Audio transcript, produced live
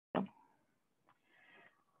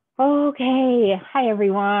Okay, hi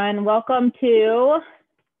everyone. Welcome to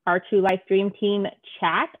our True Life Dream Team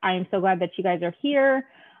chat. I am so glad that you guys are here.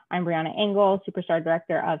 I'm Brianna Engel, Superstar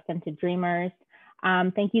Director of Scented Dreamers.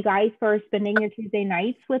 Thank you guys for spending your Tuesday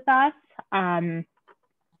nights with us. Um,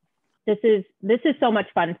 this is so much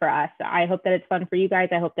fun for us. I hope that it's fun for you guys.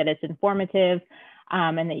 I hope that it's informative,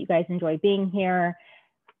 and that you guys enjoy being here.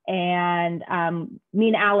 And me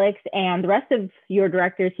and Alex and the rest of your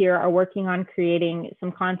directors here are working on creating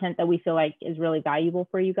some content that we feel like is really valuable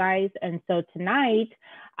for you guys. And so tonight,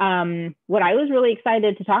 what I was really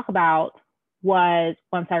excited to talk about was,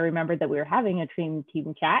 once I remembered that we were having a dream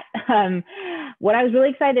team chat, what I was really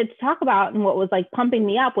excited to talk about and what was like pumping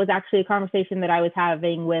me up was actually a conversation that I was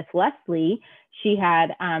having with Leslie. She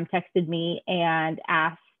had texted me and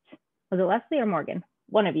asked, was it Leslie or Morgan?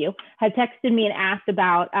 One of you had texted me and asked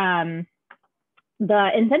about the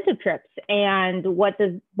incentive trips and what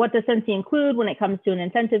does Scentsy include when it comes to an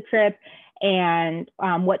incentive trip, and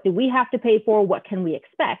what do we have to pay for? What can we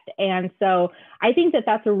expect? And so I think that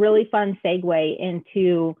that's a really fun segue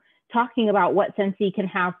into talking about what Scentsy can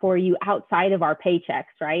have for you outside of our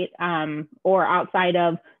paychecks, right? Or outside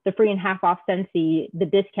of the free and half off Scentsy, the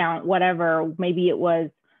discount, whatever. Maybe it was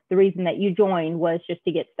the reason that you joined was just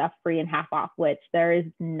to get stuff free and half off, which there is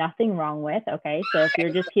nothing wrong with. Okay. So if you're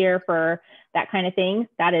just here for that kind of thing,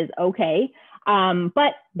 that is okay.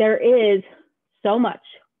 But there is so much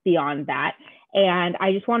beyond that. And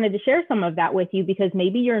I just wanted to share some of that with you because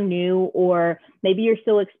maybe you're new or maybe you're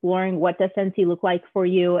still exploring what does Scentsy look like for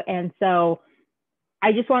you. And so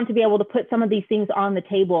I just want to be able to put some of these things on the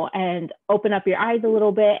table and open up your eyes a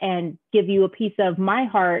little bit and give you a piece of my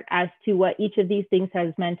heart as to what each of these things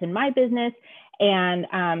has meant in my business, and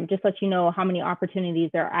just let you know how many opportunities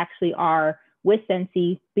there actually are with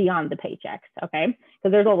Scentsy beyond the paychecks, okay?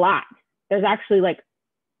 Because there's a lot. There's actually like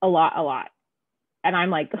a lot. And I'm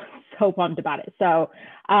like so pumped about it. So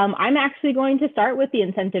I'm actually going to start with the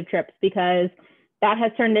incentive trips because that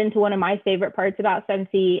has turned into one of my favorite parts about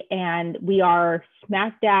Scentsy, and we are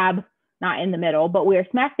smack dab, not in the middle, but we are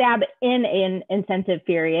smack dab in an incentive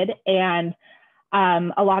period. And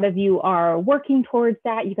a lot of you are working towards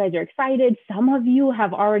that. You guys are excited. Some of you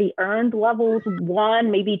have already earned levels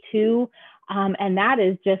 1, maybe 2. And that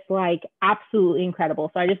is just like absolutely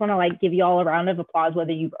incredible. So I just want to like give you all a round of applause,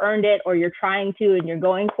 whether you've earned it or you're trying to and you're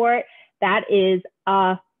going for it. That is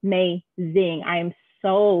amazing. I am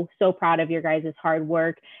so proud of your guys' hard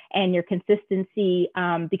work and your consistency,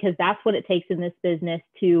 because that's what it takes in this business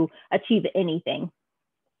to achieve anything.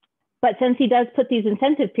 But Scentsy does put these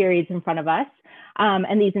incentive periods in front of us,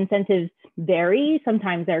 and these incentives vary.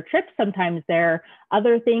 Sometimes they're trips, sometimes they're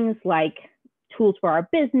other things like tools for our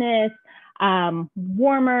business,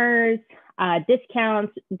 warmers,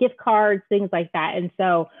 discounts, gift cards, things like that. And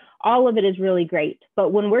so all of it is really great.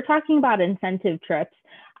 But when we're talking about incentive trips,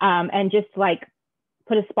 and just like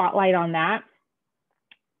put a spotlight on that,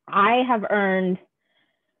 I have earned,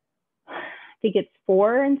 I think it's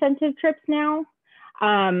 4 incentive trips now.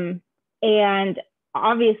 And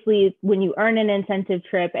obviously when you earn an incentive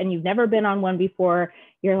trip and you've never been on one before,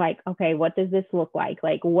 you're like, okay, what does this look like?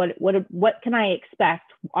 Like what can I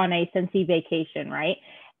expect on a Scentsy vacation, right?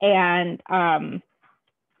 And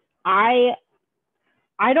I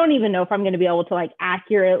don't even know if I'm going to be able to like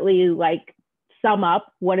accurately like sum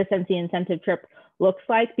up what a Scentsy incentive trip looks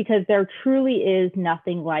like, because there truly is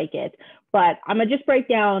nothing like it. But I'm gonna just break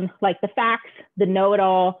down like the facts, the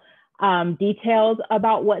know-it-all details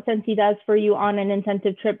about what Scentsy does for you on an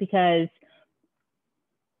incentive trip, because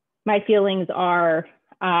my feelings are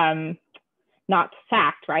not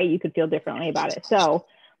fact, right? You could feel differently about it. So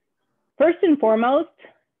first and foremost,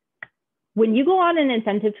 when you go on an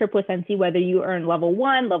incentive trip with Scentsy, whether you earn level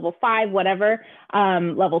 1, level 5, whatever,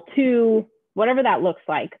 level 2, whatever that looks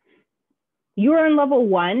like, you earn level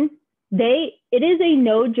 1, it is a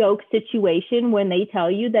no joke situation when they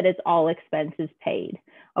tell you that it's all expenses paid.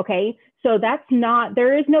 Okay. So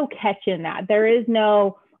there is no catch in that. There is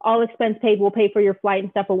no all expense paid, we'll pay for your flight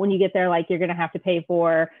and stuff. But when you get there, like you're going to have to pay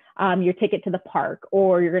for your ticket to the park,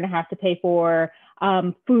 or you're going to have to pay for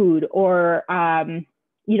food, or,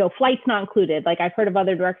 flights not included. Like I've heard of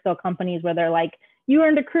other direct sale companies where they're like, you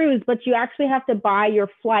earned a cruise, but you actually have to buy your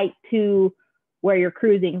flight to where you're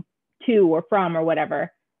cruising to or from or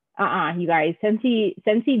whatever. You guys,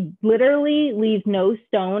 Scentsy literally leaves no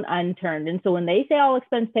stone unturned. And so when they say all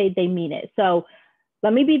expense paid, they mean it. So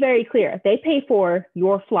let me be very clear. They pay for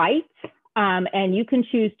your flights, and you can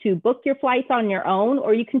choose to book your flights on your own,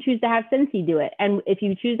 or you can choose to have Scentsy do it. And if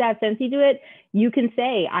you choose to have Scentsy do it, you can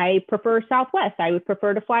say, I prefer Southwest. I would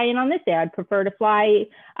prefer to fly in on this day. I'd prefer to fly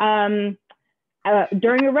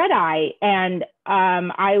during a red eye. And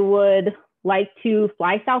I would like to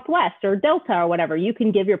fly Southwest or Delta or whatever. You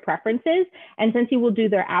can give your preferences, and Scentsy will do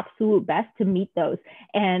their absolute best to meet those.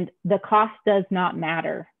 And the cost does not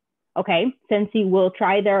matter. Okay, Scentsy will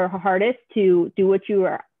try their hardest to do what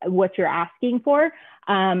you're asking for.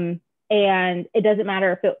 And it doesn't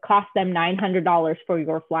matter if it costs them $900 for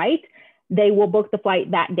your flight. They will book the flight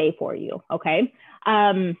that day for you. Okay.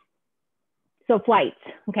 So flights.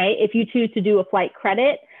 Okay. If you choose to do a flight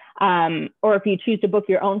credit, or if you choose to book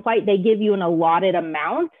your own flight, they give you an allotted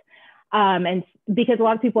amount. And because a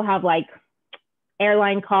lot of people have like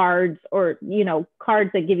airline cards or, you know,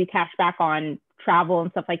 cards that give you cash back on travel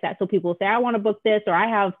and stuff like that. So people say, I want to book this, or I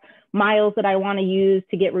have miles that I want to use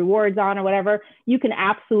to get rewards on or whatever. You can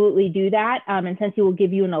absolutely do that. And Scentsy will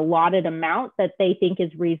give you an allotted amount that they think is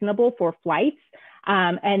reasonable for flights.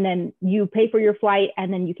 And then you pay for your flight,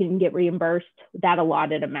 and then you can get reimbursed that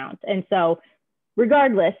allotted amount. And so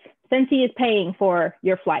regardless, Scentsy is paying for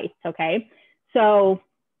your flights, okay? So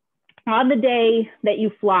on the day that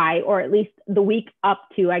you fly, or at least the week up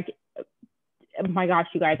to, oh my gosh,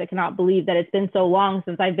 you guys, I cannot believe that it's been so long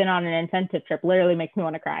since I've been on an incentive trip. Literally makes me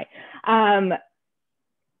want to cry. I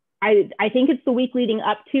think it's the week leading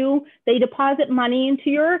up to, they deposit money into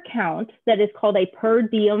your account that is called a per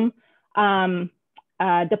diem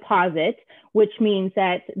deposit, which means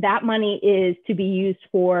that that money is to be used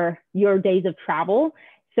for your days of travel.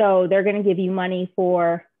 So they're going to give you money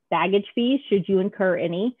for baggage fees, should you incur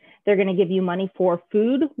any. They're going to give you money for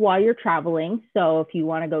food while you're traveling. So if you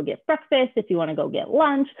want to go get breakfast, if you want to go get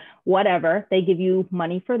lunch, whatever, they give you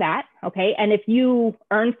money for that. Okay. And if you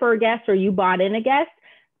earn for a guest or you bought in a guest,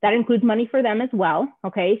 that includes money for them as well.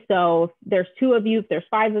 Okay. So if there's 2 of you, if there's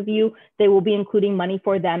 5 of you, they will be including money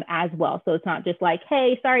for them as well. So it's not just like,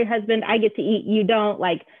 hey, sorry, husband, I get to eat, you don't.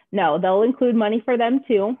 Like, no, they'll include money for them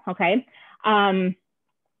too. Okay. And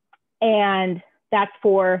that's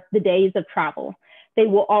for the days of travel. They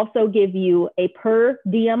will also give you a per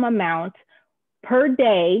diem amount per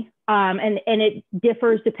day. And it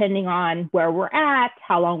differs depending on where we're at,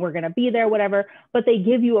 how long we're going to be there, whatever, but they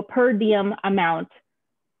give you a per diem amount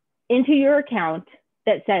into your account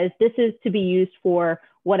that says this is to be used for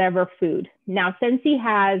whatever food. Now, Scentsy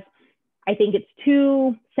has, I think it's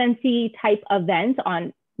 2 Scentsy type events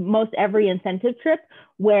on most every incentive trip,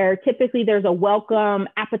 where typically there's a welcome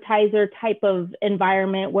appetizer type of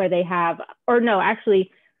environment where they have, or no, actually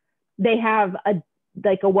they have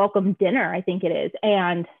a welcome dinner, I think it is.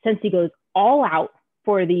 And Scentsy goes all out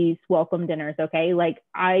for these welcome dinners. Okay. Like,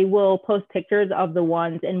 I will post pictures of the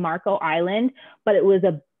ones in Marco Island, but it was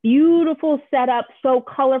a beautiful setup, so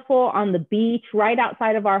colorful on the beach right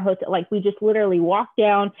outside of our hotel. Like, we just literally walked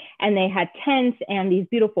down, and they had tents and these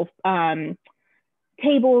beautiful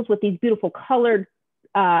tables with these beautiful colored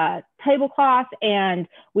tablecloths, and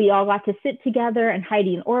we all got to sit together, and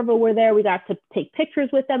Heidi and Orville were there. We got to take pictures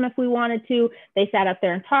with them if we wanted to. They sat up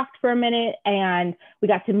there and talked for a minute, and we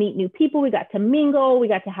got to meet new people. We got to mingle. We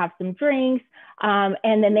got to have some drinks.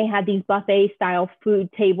 And then they had these buffet style food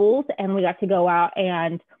tables, and we got to go out,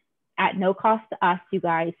 and at no cost to us, you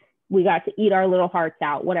guys, we got to eat our little hearts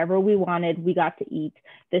out. Whatever we wanted, we got to eat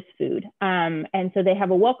this food. And so they have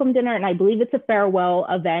a welcome dinner, and I believe it's a farewell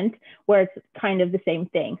event where it's kind of the same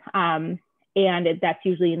thing. And that's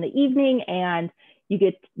usually in the evening, and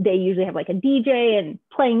they usually have like a DJ and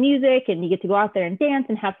playing music, and you get to go out there and dance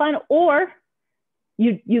and have fun. Or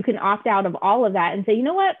you can opt out of all of that and say, you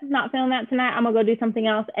know what, not feeling that tonight, I'm gonna go do something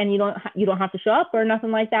else, and you don't have to show up or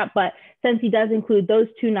nothing like that. But Scentsy does include those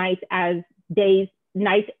 2 nights as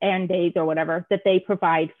nights and days or whatever that they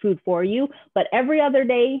provide food for you. But every other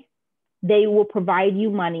day, they will provide you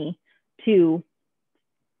money to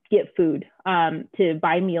get food, to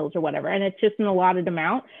buy meals or whatever. And it's just an allotted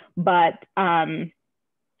amount. But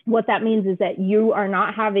what that means is that you are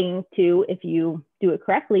not having to, if you do it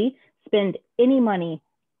correctly, spend any money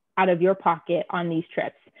out of your pocket on these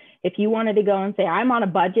trips. If you wanted to go and say, I'm on a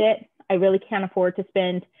budget, I really can't afford to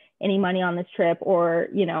spend any money on this trip, or,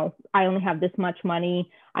 you know, I only have this much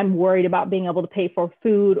money, I'm worried about being able to pay for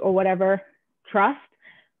food or whatever, trust,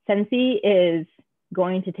 Scentsy is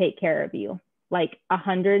going to take care of you. Like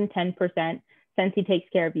 110%, Scentsy takes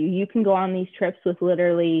care of you. You can go on these trips with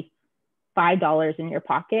literally $5 in your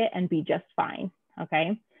pocket and be just fine,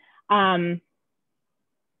 okay? And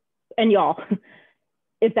y'all,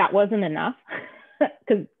 if that wasn't enough,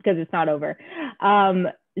 because it's not over.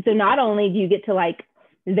 So not only do you get to like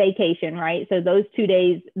vacation, right? So those 2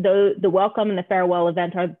 days, the welcome and the farewell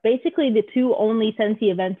event are basically the 2 only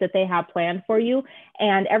Scentsy events that they have planned for you.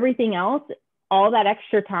 And everything else, all that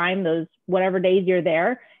extra time, those whatever days you're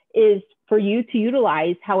there, is for you to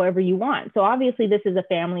utilize however you want. So obviously this is a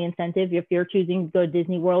family incentive. If you're choosing to go to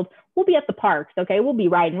Disney World, we'll be at the parks, okay? We'll be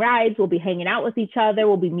riding rides, we'll be hanging out with each other,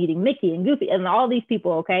 we'll be meeting Mickey and Goofy and all these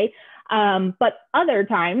people, okay? But other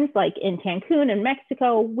times, like in Cancun and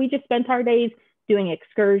Mexico, we just spent our days doing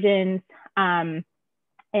excursions and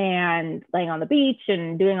laying on the beach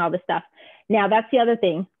and doing all this stuff. Now, that's the other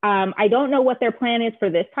thing. I don't know what their plan is for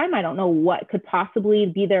this time. I don't know what could possibly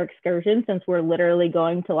be their excursion, since we're literally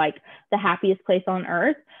going to like the happiest place on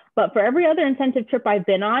earth. But for every other incentive trip I've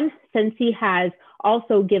been on, Scentsy has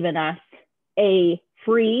also given us a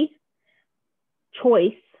free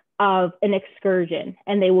choice of an excursion,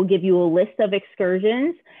 and they will give you a list of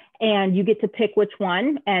excursions, and you get to pick which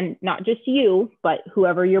one, and not just you, but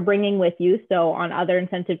whoever you're bringing with you. So on other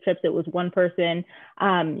incentive trips, it was one person.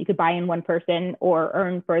 You could buy in one person or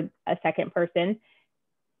earn for a second person.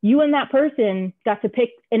 You and that person got to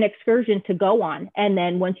pick an excursion to go on. And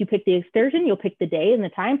then once you pick the excursion, you'll pick the day and the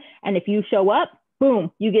time. And if you show up,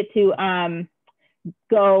 boom, you get to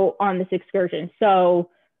go on this excursion.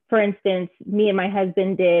 So for instance, me and my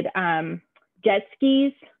husband did jet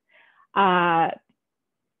skis.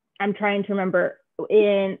 I'm trying to remember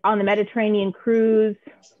on the Mediterranean cruise.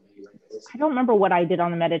 I don't remember what I did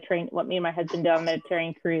on the Mediterranean, what me and my husband did on the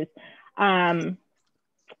Mediterranean cruise. In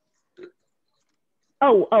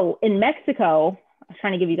Mexico, I was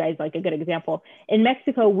trying to give you guys like a good example. In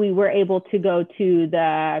Mexico, we were able to go to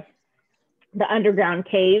the underground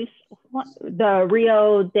caves, the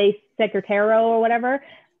Rio de Secretero or whatever,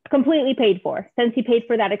 completely paid for. Scentsy paid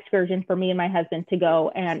for that excursion for me and my husband to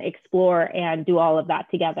go and explore and do all of that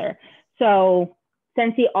together. So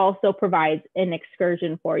Scentsy also provides an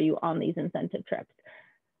excursion for you on these incentive trips.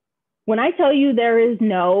 When I tell you there is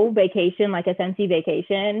no vacation like a Scentsy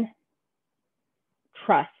vacation,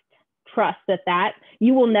 trust that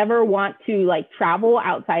you will never want to like travel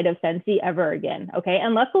outside of Scentsy ever again. Okay.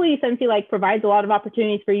 And luckily Scentsy like provides a lot of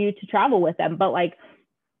opportunities for you to travel with them, but like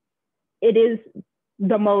it is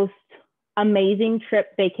the most amazing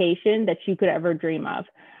trip vacation that you could ever dream of.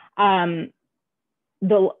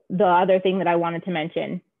 The other thing that I wanted to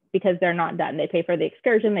mention, because they're not done, they pay for the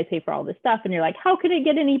excursion, they pay for all this stuff, and you're like, how could it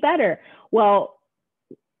get any better? Well,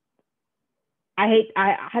 I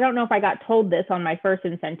don't know if I got told this on my first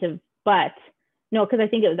incentive, but no, because I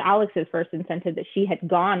think it was Alex's first incentive that she had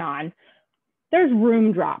gone on. There's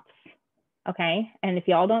room drops, okay? And if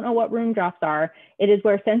y'all don't know what room drops are, it is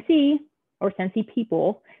where Scentsy or Scentsy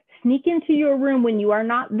people sneak into your room when you are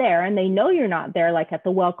not there, and they know you're not there, like at the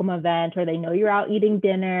welcome event, or they know you're out eating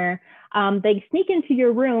dinner. They sneak into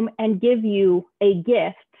your room and give you a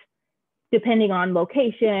gift, depending on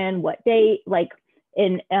location, what date. Like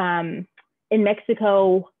in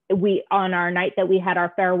Mexico, on our night that we had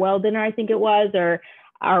our farewell dinner, I think it was, or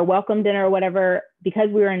our welcome dinner or whatever, because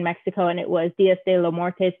we were in Mexico and it was Dias de los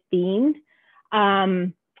Muertos themed,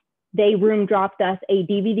 they room dropped us a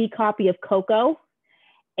DVD copy of Coco,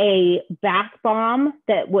 a bath bomb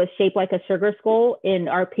that was shaped like a sugar skull in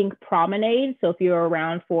our pink promenade. So if you're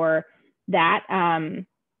around for that,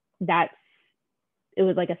 it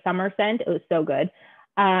was like a summer scent. It was so good.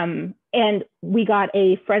 And we got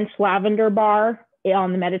a French lavender bar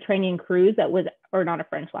on the Mediterranean cruise that was, or not a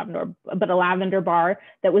French lavender, but a lavender bar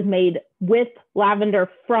that was made with lavender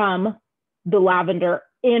from the lavender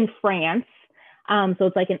in France. So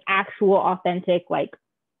it's like an actual authentic like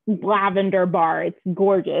lavender bar. It's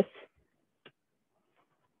gorgeous.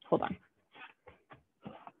 Hold on.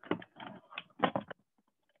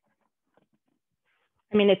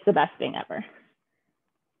 I mean, it's the best thing ever.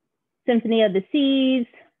 Symphony of the Seas,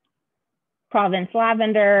 Provence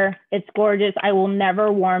lavender. It's gorgeous. I will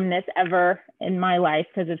never warm this ever in my life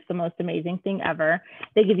because it's the most amazing thing ever.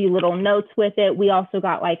 They give you little notes with it. We also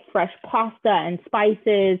got like fresh pasta and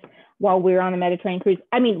spices while we were on the Mediterranean cruise.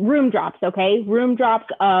 I mean, room drops, okay? Room drops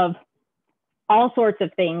of all sorts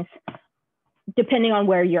of things depending on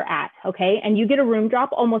where you're at, okay? And you get a room drop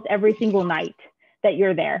almost every single night that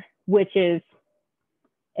you're there, which is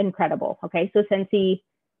incredible, okay? So Scentsy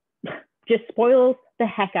just spoils the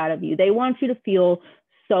heck out of you. They want you to feel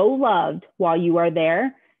so loved while you are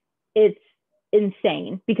there. It's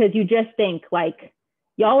insane because you just think like,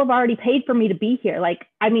 y'all have already paid for me to be here. Like,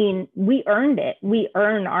 I mean, we earned it. We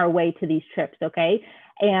earn our way to these trips, okay?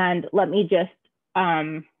 And let me just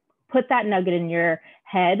put that nugget in your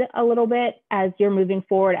head a little bit as you're moving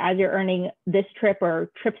forward, as you're earning this trip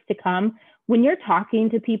or trips to come. When you're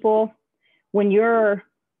talking to people, when you're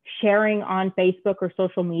sharing on Facebook or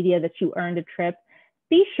social media that you earned a trip,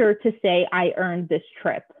 be sure to say, I earned this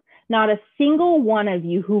trip. Not a single one of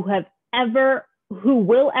you who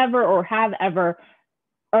will ever or have ever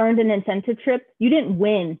earned an incentive trip, you didn't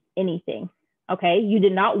win anything. Okay. You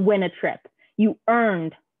did not win a trip. You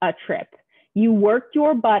earned a trip. You worked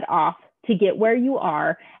your butt off to get where you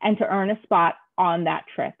are and to earn a spot on that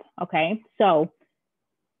trip. Okay. So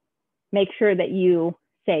make sure that you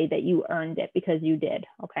say that you earned it because you did.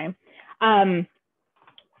 Okay.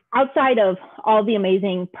 Outside of all the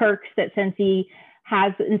amazing perks that Scentsy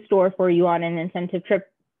has in store for you on an incentive trip,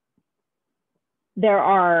 there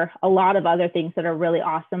are a lot of other things that are really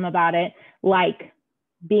awesome about it, like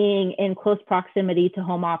being in close proximity to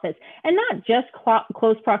home office, and not just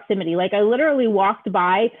close proximity. Like, I literally walked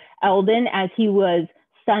by Eldon as he was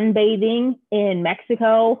sunbathing in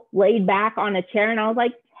Mexico, laid back on a chair, and I was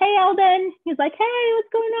like, hey, Eldon. He's like, hey, what's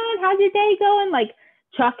going on? How's your day going? Like,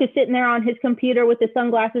 Chuck is sitting there on his computer with his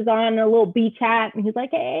sunglasses on and a little beach hat, and he's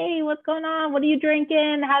like, hey, what's going on? What are you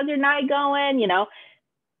drinking? How's your night going? You know,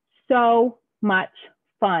 so much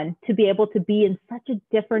fun to be able to be in such a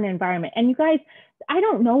different environment. And you guys, I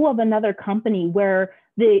don't know of another company where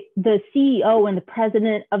the CEO and the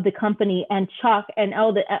president of the company and Chuck and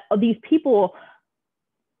Eldon, these people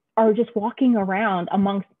are just walking around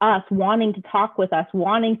amongst us, wanting to talk with us,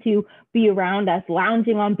 wanting to be around us,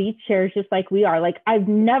 lounging on beach chairs just like we are. Like, I've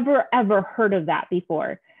never, ever heard of that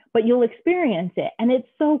before, but you'll experience it. And it's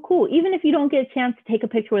so cool. Even if you don't get a chance to take a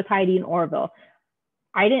picture with Heidi and Orville.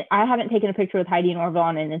 I haven't taken a picture with Heidi and Orville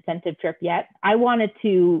on an incentive trip yet. I wanted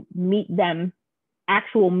to meet them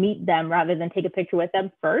rather than take a picture with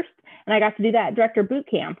them first. And I got to do that at Director Boot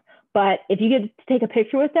Camp. But if you get to take a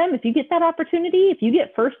picture with them, if you get that opportunity, if you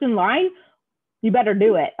get first in line, you better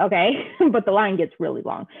do it, okay? But the line gets really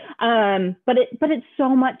long. But it's so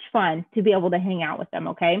much fun to be able to hang out with them,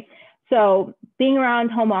 okay? So being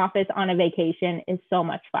around home office on a vacation is so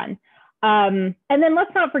much fun. And then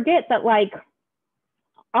let's not forget that, like,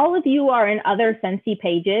 all of you are in other Scentsy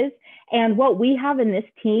pages, and what we have in this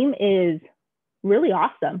team is really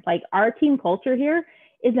awesome. Like, our team culture here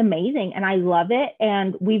is amazing, and I love it.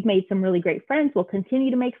 And we've made some really great friends. We'll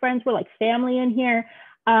continue to make friends. We're like family in here.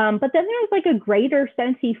 But then there's like a greater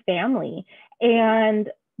Scentsy family, and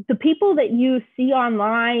the people that you see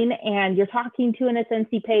online and you're talking to in a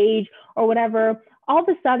Scentsy page or whatever, all of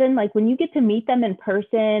a sudden, like, when you get to meet them in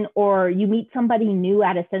person, or you meet somebody new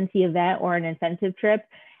at a Scentsy event or an incentive trip,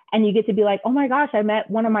 and you get to be like, oh my gosh, I met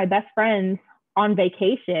one of my best friends on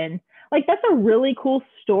vacation. Like, that's a really cool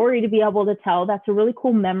story to be able to tell. That's a really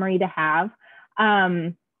cool memory to have.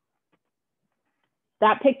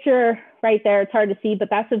 That picture right there, it's hard to see, but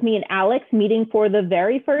that's of me and Alex meeting for the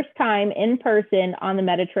very first time in person on the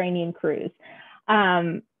Mediterranean cruise.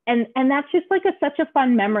 And that's just like such a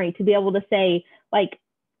fun memory to be able to say, like,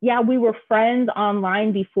 yeah, we were friends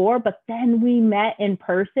online before, but then we met in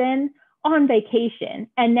person on vacation.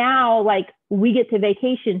 And now, like, we get to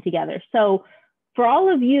vacation together. So for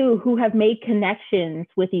all of you who have made connections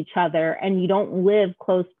with each other and you don't live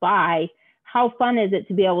close by, how fun is it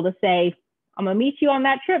to be able to say, I'm gonna meet you on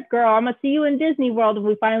that trip, girl. I'm gonna see you in Disney World if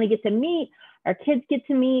we finally get to meet, our kids get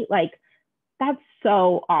to meet. Like, that's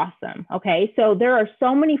so awesome. Okay, so there are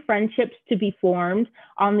so many friendships to be formed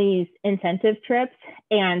on these incentive trips,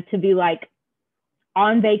 and to be like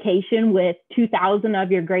on vacation with 2,000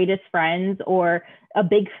 of your greatest friends or a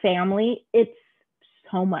big family, it's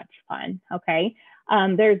so much fun. Okay,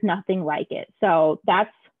 there's nothing like it. So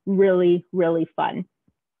that's really, really fun.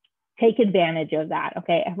 Take advantage of that.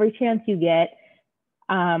 Okay, every chance you get.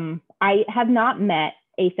 I have not met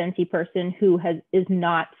a Scentsy person who is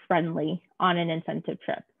not friendly on an incentive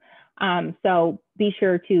trip. So be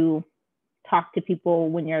sure to talk to people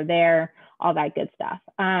when you're there, all that good stuff.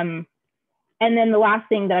 And then the last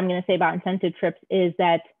thing that I'm going to say about incentive trips is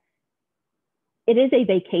that it is a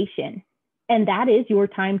vacation, and that is your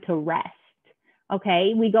time to rest.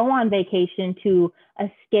 Okay, we go on vacation to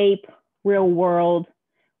escape real world.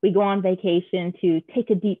 We go on vacation to take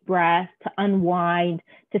a deep breath, to unwind,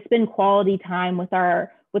 to spend quality time with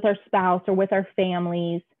our spouse or with our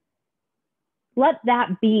families. Let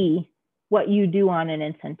that be what you do on an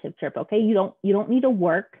incentive trip. Okay, you don't need to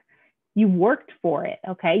work. You worked for it.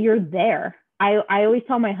 Okay, you're there. I always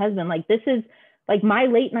tell my husband, like, this is like my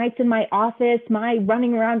late nights in my office, my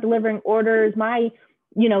running around delivering orders, my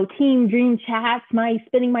team dream chats, my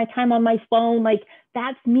spending my time on my phone. Like,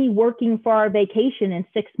 that's me working for our vacation in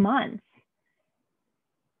 6 months.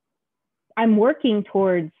 I'm working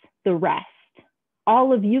towards the rest.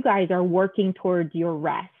 All of you guys are working towards your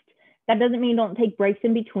rest. That doesn't mean don't take breaks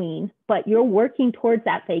in between, but you're working towards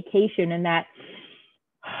that vacation and that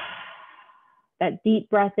deep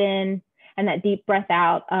breath in and that deep breath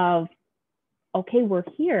out of, okay, we're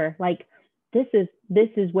here. Like, this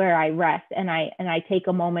is where I rest, and I take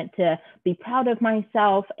a moment to be proud of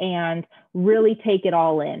myself and really take it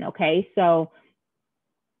all in. Okay, so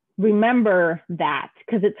remember that,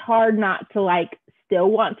 because it's hard not to like still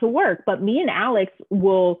want to work. But me and Alex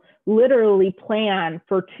will literally plan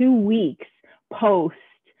for 2 weeks post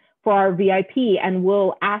for our VIP, and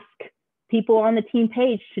we'll ask people on the team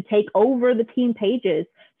page to take over the team pages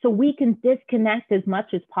so we can disconnect as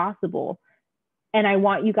much as possible. And I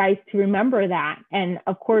want you guys to remember that. And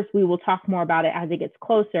of course, we will talk more about it as it gets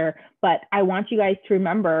closer, but I want you guys to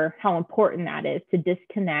remember how important that is, to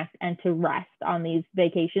disconnect and to rest on these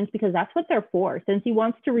vacations, because that's what they're for. Scentsy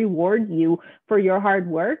wants to reward you for your hard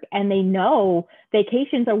work, and they know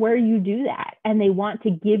vacations are where you do that. And they want to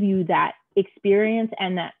give you that experience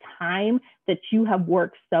and that time that you have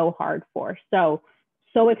worked so hard for. So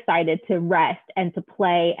excited to rest and to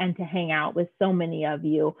play and to hang out with so many of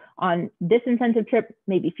you on this incentive trip,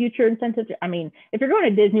 maybe future incentive. I mean, if you're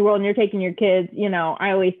going to Disney World and you're taking your kids, you know,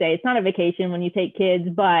 I always say it's not a vacation when you take kids,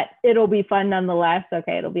 but it'll be fun nonetheless.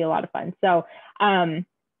 Okay, it'll be a lot of fun. So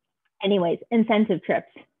anyways, incentive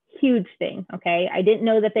trips, huge thing. Okay, I didn't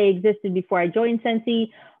know that they existed before I joined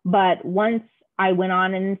Scentsy, but once I went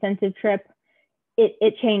on an incentive trip,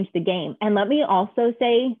 it changed the game. And let me also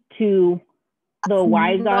say to the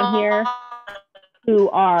wives on here who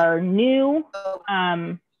are new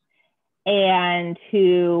and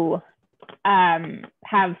who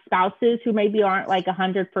have spouses who maybe aren't like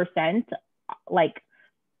 100%, like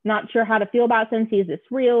not sure how to feel about Scentsy. Is this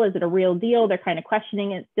real? Is it a real deal? They're kind of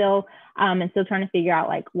questioning it still, and still trying to figure out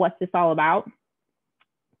like, what's this all about?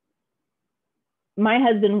 My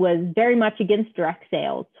husband was very much against direct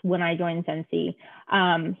sales when I joined Scentsy.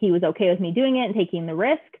 He was okay with me doing it and taking the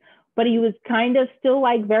risk, but he was kind of still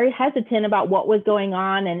like very hesitant about what was going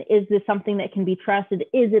on. And is this something that can be trusted?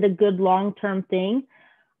 Is it a good long-term thing?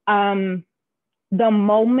 The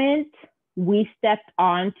moment we stepped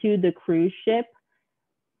onto the cruise ship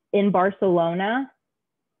in Barcelona,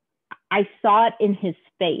 I saw it in his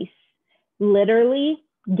face, literally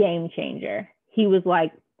game changer. He was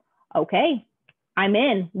like, okay, I'm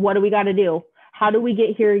in. What do we got to do? How do we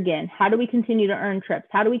get here again? How do we continue to earn trips?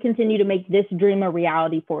 How do we continue to make this dream a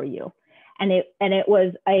reality for you? And it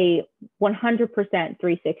was a 100%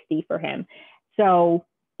 360 for him. So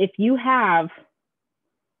if you have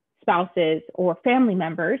spouses or family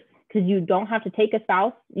members, because you don't have to take a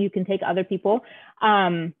spouse, you can take other people.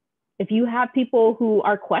 If you have people who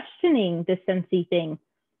are questioning this Scentsy thing,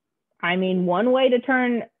 I mean, one way to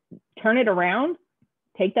turn it around,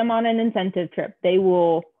 take them on an incentive trip. They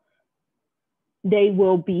will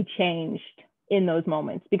be changed in those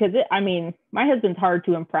moments, because my husband's hard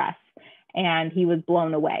to impress, and he was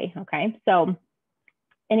blown away. Okay. So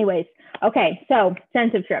anyways, okay. So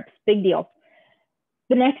incentive trips, big deal.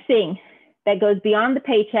 The next thing that goes beyond the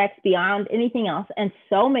paychecks, beyond anything else. And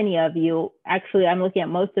so many of you, actually, I'm looking at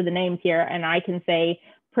most of the names here, and I can say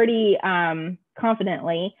pretty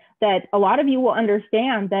confidently that a lot of you will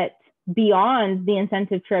understand that beyond the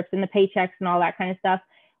incentive trips and the paychecks and all that kind of stuff,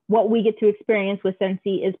 what we get to experience with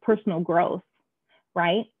Scentsy is personal growth,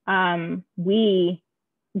 right? We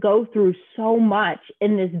go through so much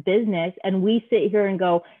in this business, and we sit here and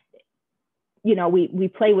go, you know, we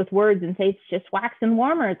play with words and say it's just wax and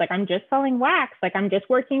warmers. Like, I'm just selling wax. Like, I'm just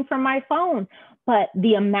working from my phone. But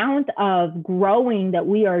the amount of growing that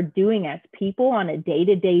we are doing as people on a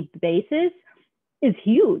day-to-day basis is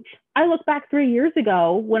huge. I look back 3 years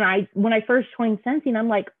ago when I first joined Scentsy, and I'm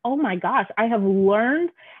like, oh my gosh, I have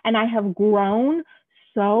learned and I have grown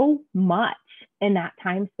so much in that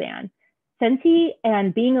time span. Scentsy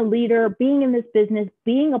and being a leader, being in this business,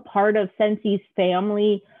 being a part of Scentsy's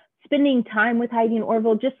family, spending time with Heidi and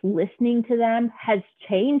Orville, just listening to them has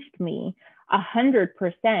changed me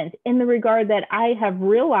 100% in the regard that I have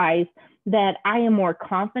realized that I am more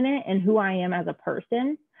confident in who I am as a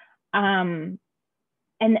person. And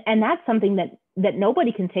that's something that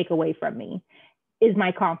nobody can take away from me, is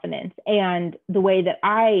my confidence, and the way that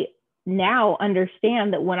I now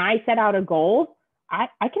understand that when I set out a goal, I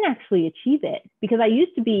can actually achieve it. Because I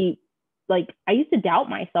used to doubt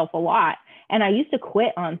myself a lot, and I used to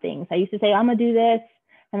quit on things. I used to say, I'm gonna do this,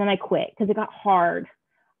 and then I quit because it got hard.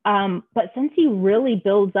 But Scentsy really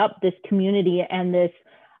builds up this community and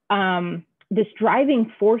this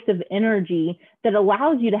driving force of energy that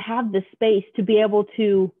allows you to have the space to be able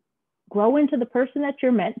to grow into the person that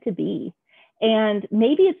you're meant to be. And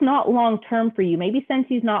maybe it's not long-term for you. Maybe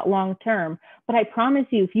Scentsy's not long-term, but I promise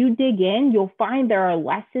you, if you dig in, you'll find there are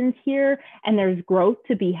lessons here and there's growth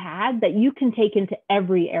to be had that you can take into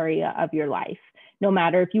every area of your life. No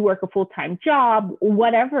matter if you work a full-time job,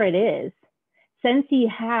 whatever it is, Scentsy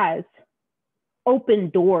has open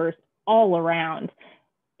doors all around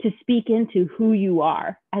to speak into who you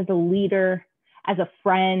are as a leader, as a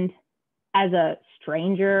friend, as a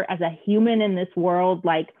stranger, as a human in this world.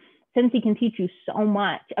 Like, Scentsy can teach you so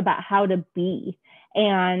much about how to be.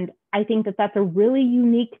 And I think that that's a really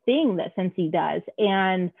unique thing that Scentsy does.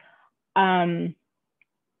 And I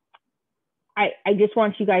just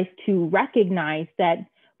want you guys to recognize that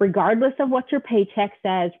regardless of what your paycheck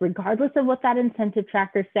says, regardless of what that incentive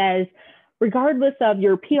tracker says, regardless of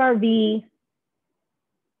your PRV,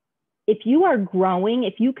 if you are growing,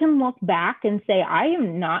 if you can look back and say, I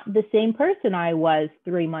am not the same person I was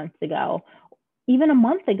 3 months ago, even a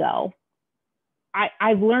month ago,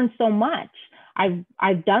 I've learned so much.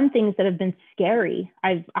 I've done things that have been scary.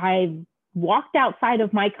 I've walked outside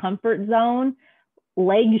of my comfort zone,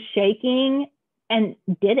 legs shaking, and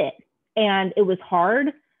did it. And it was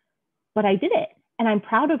hard, but I did it. And I'm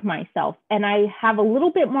proud of myself. And I have a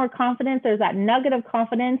little bit more confidence. There's that nugget of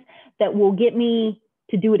confidence that will get me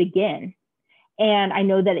to do it again. And I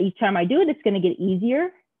know that each time I do it, it's going to get easier.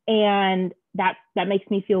 And that makes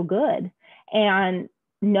me feel good. And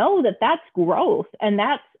know that that's growth. And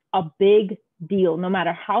that's a big deal. No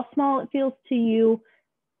matter how small it feels to you,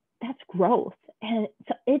 that's growth. And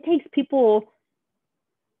it takes people,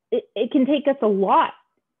 it can take us a lot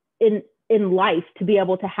in life to be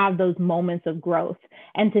able to have those moments of growth,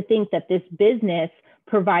 and to think that this business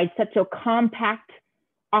provides such a compact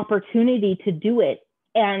opportunity to do it.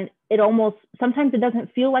 And it almost, sometimes it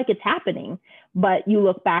doesn't feel like it's happening, but you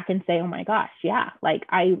look back and say, oh my gosh, yeah, like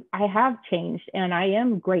I have changed and I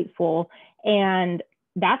am grateful. And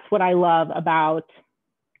that's what I love about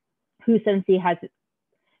who Scentsy has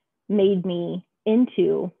made me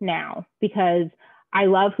into now, because I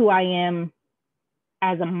love who I am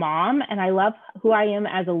as a mom, and I love who I am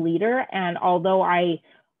as a leader. And although I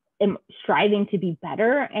am striving to be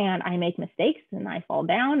better, and I make mistakes and I fall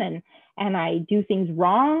down and I do things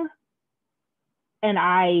wrong and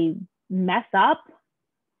I mess up,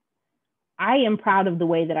 I am proud of the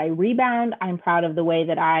way that I rebound. I'm proud of the way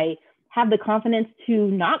that I have the confidence to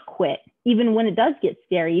not quit, even when it does get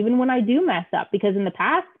scary, even when I do mess up, because in the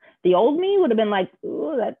past, the old me would have been like,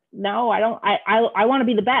 no, I don't, I want to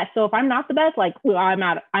be the best. So if I'm not the best, like, well, I'm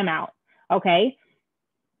out. Okay.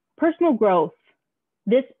 Personal growth,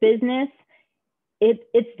 this business,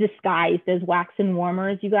 it's disguised as wax and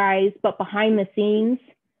warmers, you guys, but behind the scenes,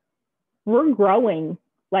 we're growing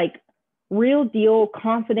like real deal,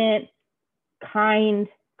 confident, kind,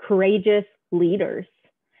 courageous leaders.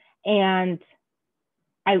 And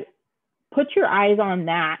I put your eyes on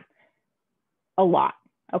that a lot.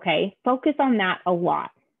 Okay, focus on that a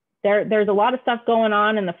lot. There's a lot of stuff going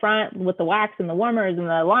on in the front with the wax and the warmers and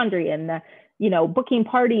the laundry and the, booking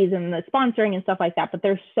parties and the sponsoring and stuff like that. But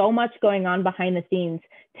there's so much going on behind the scenes.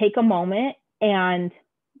 Take a moment and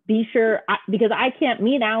be sure, because I can't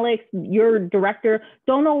meet Alex, your director,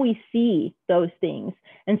 don't always see those things.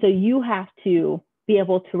 And so you have to be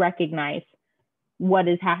able to recognize what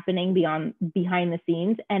is happening behind the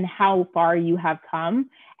scenes and how far you have come,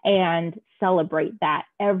 and celebrate that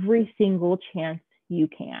every single chance you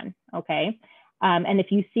can. Okay. And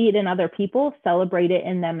if you see it in other people, celebrate it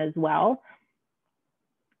in them as well,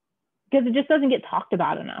 because it just doesn't get talked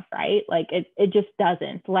about enough, right? Like it just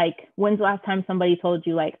doesn't. Like, when's the last time somebody told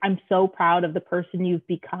you, like, I'm so proud of the person you've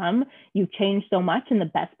become. You've changed so much in the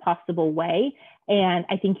best possible way. And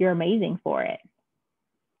I think you're amazing for it.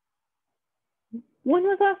 When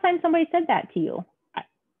was the last time somebody said that to you?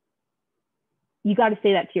 You got to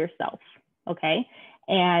say that to yourself, okay?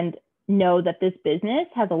 And know that this business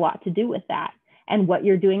has a lot to do with that. And what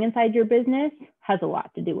you're doing inside your business has a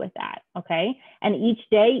lot to do with that, okay? And each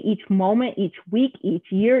day, each moment, each week, each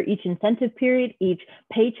year, each incentive period, each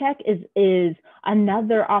paycheck is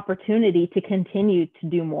another opportunity to continue to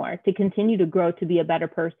do more, to continue to grow, to be a better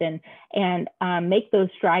person, and make those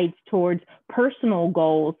strides towards personal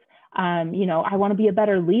goals. I want to be a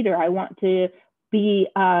better leader. I want to be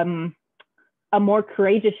a more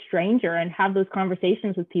courageous stranger and have those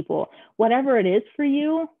conversations with people. Whatever it is for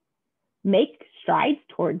you, make strides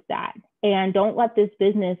towards that. And don't let this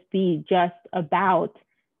business be just about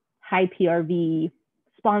high PRV,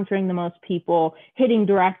 sponsoring the most people, hitting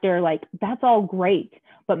director. Like, that's all great,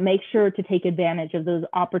 but make sure to take advantage of those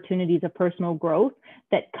opportunities of personal growth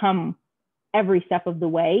that come every step of the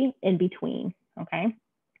way in between, okay?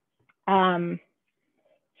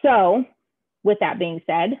 So with that being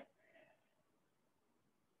said,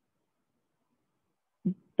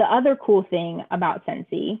 the other cool thing about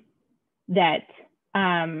Scentsy that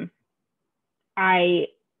I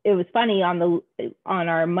it was funny on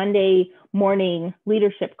our Monday morning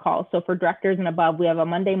leadership call. So for directors and above, we have a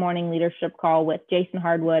Monday morning leadership call with Jason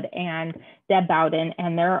Hardwood and Deb Bowden,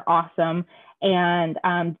 and they're awesome. And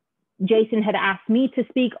Jason had asked me to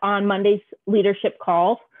speak on Monday's leadership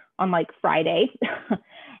call on like Friday.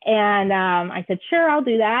 And I said, sure, I'll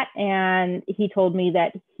do that. And he told me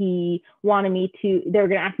that he wanted me to, they were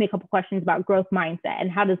going to ask me a couple questions about growth mindset and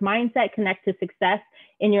how does mindset connect to success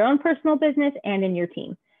in your own personal business and in your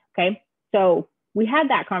team. Okay. So we had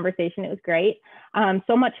that conversation. It was great.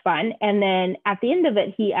 So much fun. And then at the end of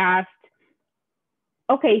it, he asked,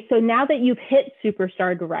 okay, so now that you've hit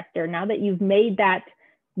superstar director, now that you've made that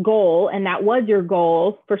goal and that was your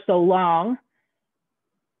goal for so long,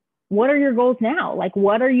 what are your goals now? Like,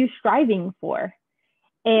 what are you striving for?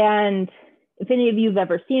 And if any of you have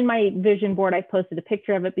ever seen my vision board, I've posted a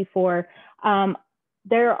picture of it before.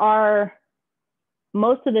 There are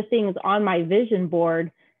most of the things on my vision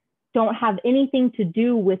board don't have anything to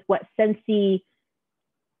do with what Scentsy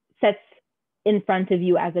sets in front of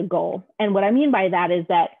you as a goal. And what I mean by that is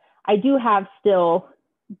that I do have still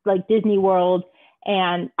like Disney World,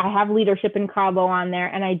 and I have leadership in Cabo on there,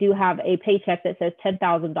 and I do have a paycheck that says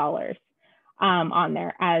 $10,000 on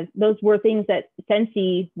there, as those were things that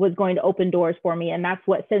Scentsy was going to open doors for me, and that's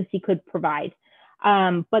what Scentsy could provide.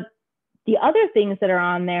 But the other things that are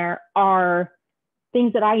on there are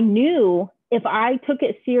things that I knew if I took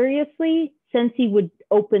it seriously, Scentsy would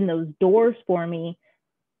open those doors for me.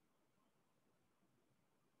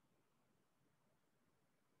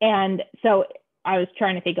 And so I was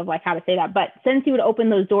trying to think of like how to say that, but Scentsy would open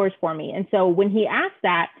those doors for me. And so when he asked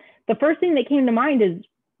that, the first thing that came to mind is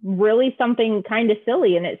really something kind of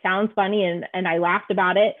silly, and it sounds funny, and I laughed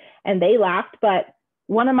about it and they laughed. But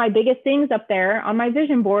one of my biggest things up there on my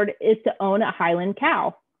vision board is to own a Highland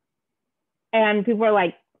cow. And people are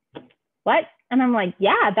like, what? And I'm like,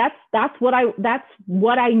 yeah, that's what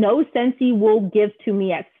I know Scentsy will give to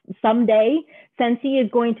me at someday. Scentsy is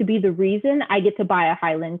going to be the reason I get to buy a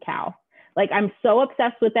Highland cow. Like, I'm so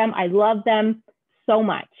obsessed with them. I love them so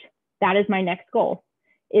much. That is my next goal,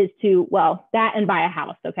 is to, well, that and buy a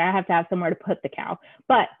house. Okay. I have to have somewhere to put the cow,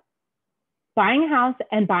 but buying a house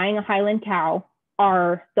and buying a Highland cow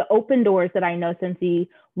are the open doors that I know Scentsy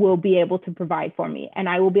will be able to provide for me. And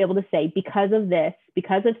I will be able to say, because of this,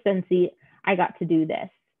 because of Scentsy, I got to do this.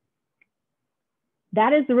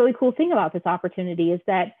 That is the really cool thing about this opportunity, is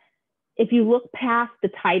that if you look past the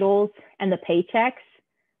titles and the paychecks,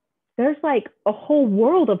 there's like a whole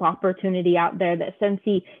world of opportunity out there that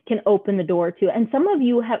Scentsy can open the door to. And some of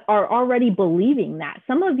you are already believing that.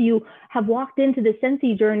 Some of you have walked into the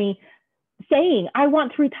Scentsy journey saying, I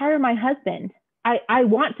want to retire my husband. I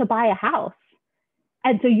want to buy a house.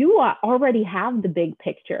 And so you already have the big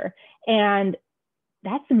picture. And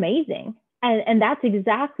that's amazing. And that's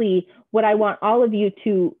exactly what I want all of you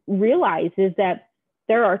to realize, is that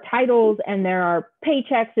there are titles and there are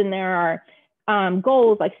paychecks and there are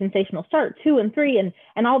goals like Sensational Start 2 and 3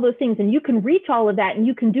 and all those things. And you can reach all of that, and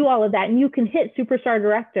you can do all of that, and you can hit Superstar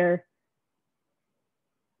Director.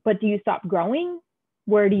 But do you stop growing?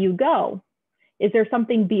 Where do you go? Is there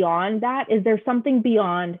something beyond that? Is there something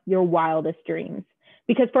beyond your wildest dreams?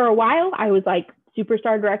 Because for a while I was like,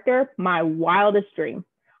 Superstar Director, my wildest dream.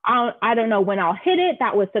 I don't know when I'll hit it.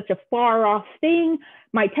 That was such a far off thing.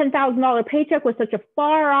 My $10,000 paycheck was such a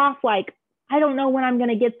far off, like, I don't know when I'm going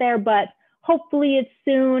to get there, but hopefully it's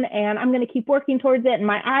soon, and I'm going to keep working towards it. And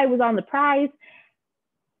my eye was on the prize.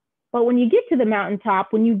 But when you get to the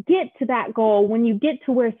mountaintop, when you get to that goal, when you get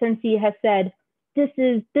to where Scentsy has said, this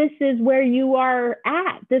is where you are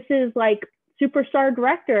at. This is like Superstar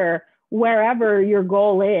Director, wherever your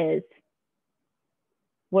goal is.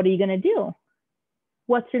 What are you going to do?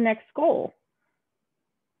 What's your next goal?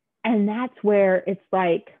 And that's where it's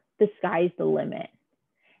like the sky's the limit.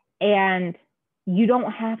 And you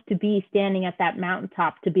don't have to be standing at that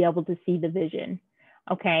mountaintop to be able to see the vision.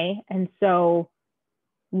 Okay. And so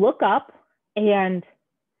look up and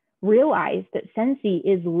realize that Scentsy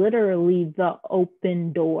is literally the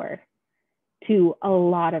open door to a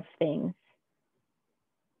lot of things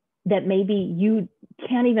that maybe you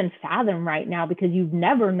can't even fathom right now because you've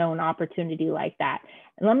never known opportunity like that.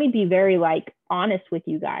 And let me be very honest with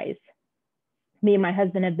you guys. Me and my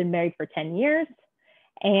husband have been married for 10 years,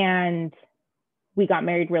 and we got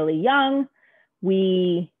married really young.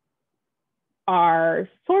 We are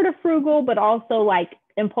sort of frugal, but also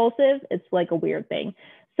impulsive. It's like a weird thing.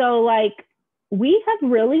 So we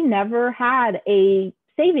have really never had a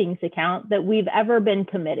savings account that we've ever been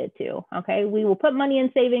committed to. Okay. We will put money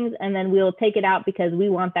in savings and then we'll take it out because we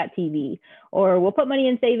want that TV, or we'll put money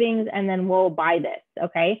in savings and then we'll buy this.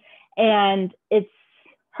 Okay. And it's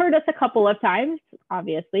heard us a couple of times,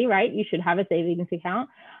 obviously, right? You should have a savings account.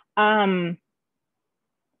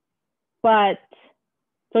 But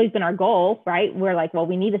it's always been our goal, right? We're like, well,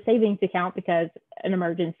 we need a savings account because an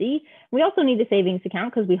emergency. We also need a savings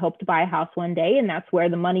account because we hope to buy a house one day, and that's where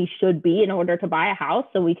the money should be in order to buy a house,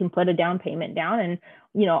 so we can put a down payment down and,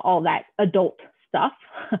 you know, all that adult stuff.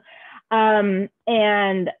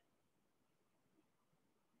 And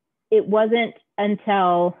it wasn't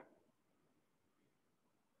until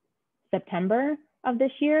September of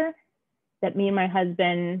this year that me and my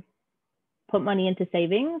husband put money into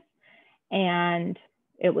savings. And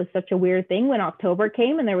it was such a weird thing when October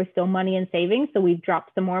came and there was still money in savings. So we've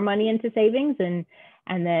dropped some more money into savings, and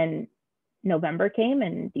then November came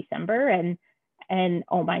and December, and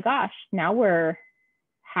oh my gosh, now we're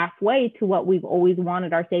halfway to what we've always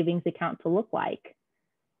wanted our savings account to look like.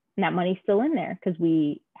 And that money's still in there because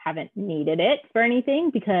we haven't needed it for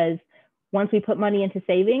anything, because once we put money into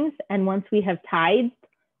savings and once we have tithed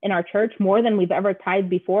in our church more than we've ever tithed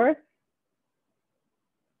before,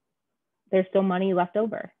 there's still money left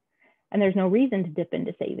over, and there's no reason to dip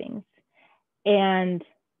into savings. And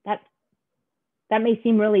that may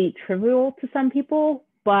seem really trivial to some people,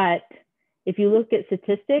 but if you look at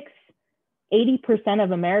statistics, 80%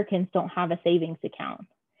 of Americans don't have a savings account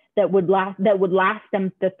that would last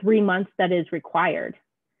them the 3 months that is required,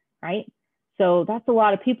 right? So that's a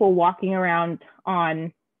lot of people walking around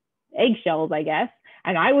on eggshells, I guess.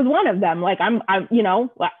 And I was one of them. Like I'm you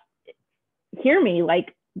know, hear me,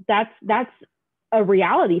 like that's a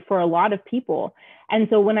reality for a lot of people. And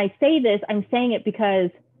so when I say this, I'm saying it because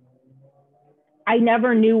I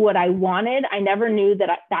never knew what I wanted. I never knew that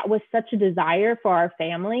that was such a desire for our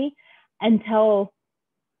family until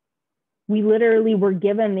we literally were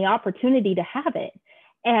given the opportunity to have it.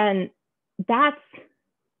 And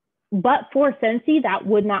but for Scentsy, that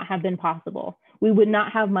would not have been possible. We would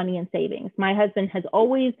not have money in savings. My husband has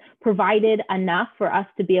always provided enough for us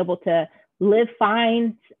to be able to live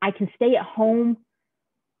fine. I can stay at home,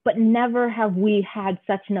 but never have we had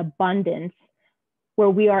such an abundance where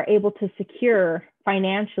we are able to secure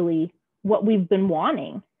financially what we've been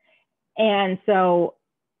wanting. And so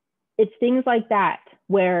it's things like that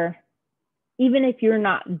where even if you're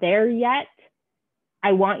not there yet,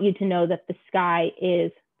 I want you to know that the sky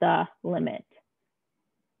is the limit.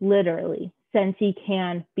 Literally, Scentsy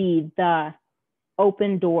can be the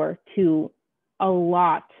open door to a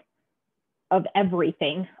lot of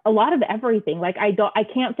everything. Like I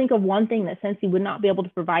can't think of one thing that Scentsy would not be able to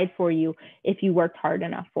provide for you if you worked hard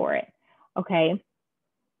enough for it. Okay.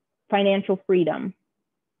 Financial freedom.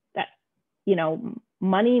 That, you know,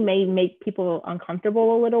 money may make people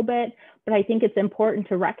uncomfortable a little bit, but I think it's important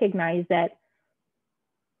to recognize that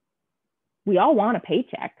we all want a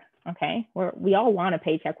paycheck. Okay. We all want a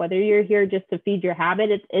paycheck, whether you're here just to feed your habit.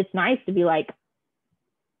 It's nice to be like,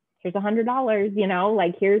 here's $100, you know,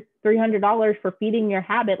 like here's $300 for feeding your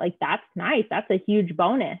habit. Like that's nice. That's a huge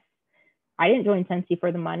bonus. I didn't join Scentsy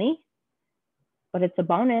for the money, but it's a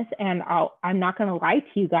bonus. And I'm not going to lie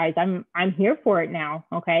to you guys. I'm here for it now.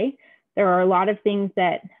 Okay. There are a lot of things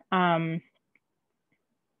that God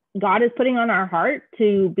is putting on our heart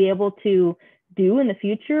to be able to do in the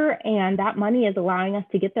future. And that money is allowing us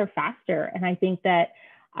to get there faster. And I think that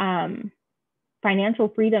financial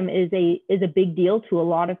freedom is a big deal to a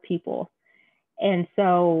lot of people. And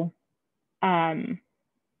so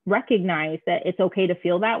recognize that it's okay to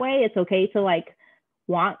feel that way. It's okay to like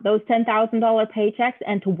want those $10,000 paychecks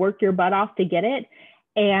and to work your butt off to get it,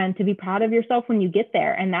 and to be proud of yourself when you get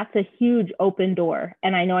there. And that's a huge open door.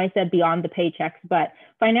 And I know I said beyond the paychecks, but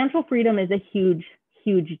financial freedom is a huge,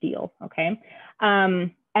 huge deal. Okay.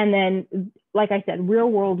 And then, like I said, real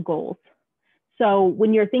world goals. So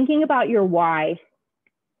when you're thinking about your why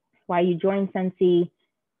you join Scentsy,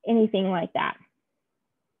 anything like that,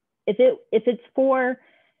 if it's for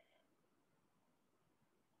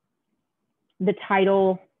the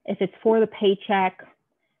title, if it's for the paycheck,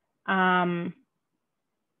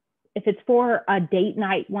 if it's for a date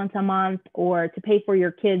night once a month, or to pay for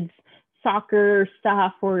your kids' soccer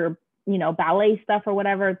stuff or, you know, ballet stuff or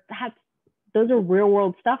whatever, those are real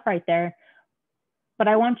world stuff right there. But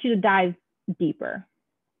I want you to dive deeper.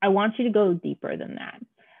 I want you to go deeper than that.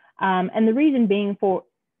 And the reason being for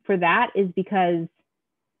that is because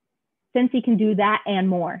Scentsy can do that and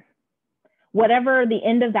more. Whatever the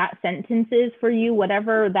end of that sentence is for you,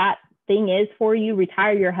 whatever that thing is for you,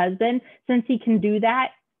 retire your husband, Scentsy can do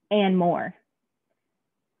that and more.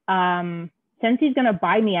 Scentsy's going to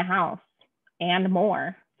buy me a house and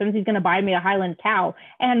more. Scentsy's going to buy me a Highland cow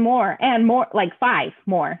and more, like 5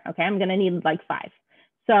 more. Okay, I'm going to need like 5.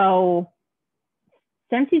 So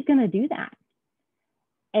Scentsy's going to do that.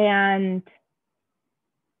 And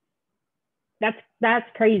that's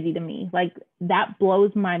crazy to me. Like, that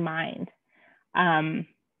blows my mind.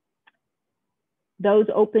 Those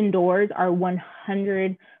open doors are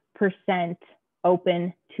 100%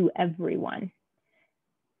 open to everyone,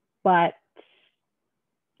 but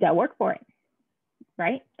you gotta work for it,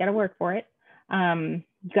 right? Gotta work for it. You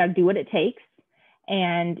gotta do what it takes,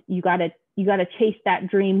 and you gotta chase that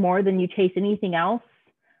dream more than you chase anything else.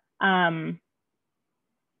 But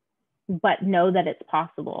know that it's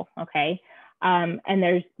possible, okay? And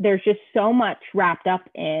there's just so much wrapped up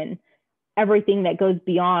in everything that goes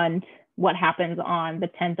beyond what happens on the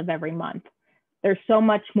 10th of every month. There's so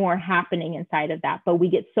much more happening inside of that, but we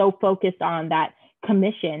get so focused on that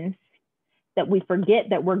commissions that we forget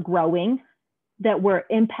that we're growing, that we're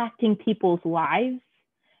impacting people's lives,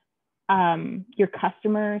 your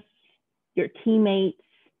customers, your teammates,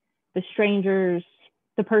 the strangers,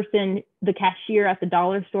 the person, the cashier at the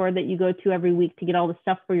dollar store that you go to every week to get all the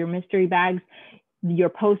stuff for your mystery bags, your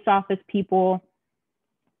post office people.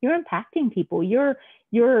 You're impacting people. You're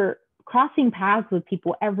crossing paths with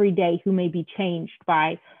people every day who may be changed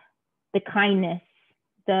by the kindness,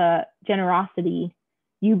 the generosity,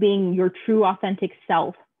 you being your true authentic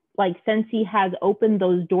self. Like, Scentsy has opened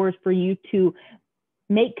those doors for you to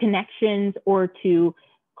make connections or to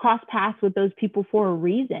cross paths with those people for a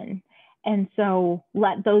reason. And so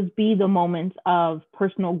let those be the moments of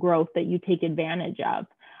personal growth that you take advantage of,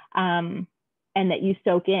 and that you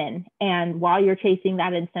soak in. And while you're chasing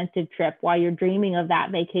that incentive trip, while you're dreaming of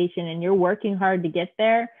that vacation and you're working hard to get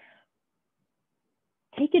there,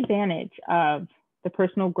 take advantage of the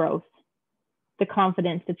personal growth, the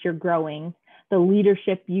confidence that you're growing, the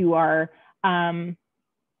leadership you are, that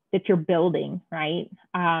you're building, right?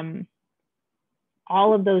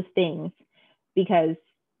 All of those things, because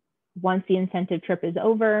once the incentive trip is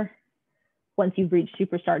over, once you've reached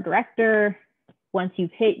superstar director, once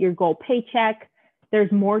you've hit your goal paycheck,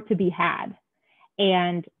 there's more to be had.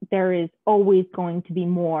 And there is always going to be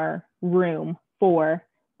more room for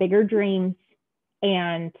bigger dreams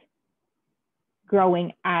and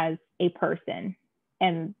growing as a person.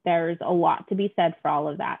 And there's a lot to be said for all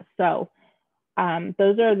of that. So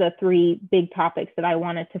those are the three big topics that I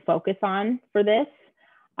wanted to focus on for this,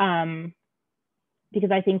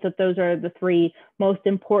 because I think that those are the three most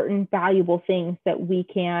important, valuable things that we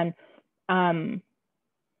can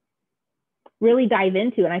really dive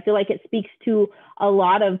into. And I feel like it speaks to a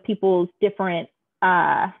lot of people's different,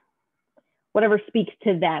 whatever speaks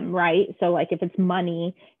to them, right? So like, if it's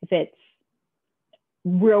money, if it's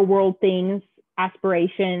real world things,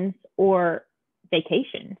 aspirations, or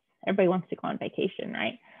vacations. Everybody wants to go on vacation,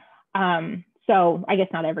 right? So I guess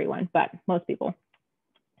not everyone, but most people.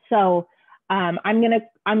 So I'm gonna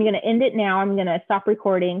end it now. I'm gonna stop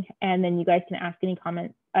recording, and then you guys can ask any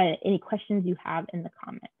comments, any questions you have in the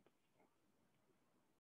comments.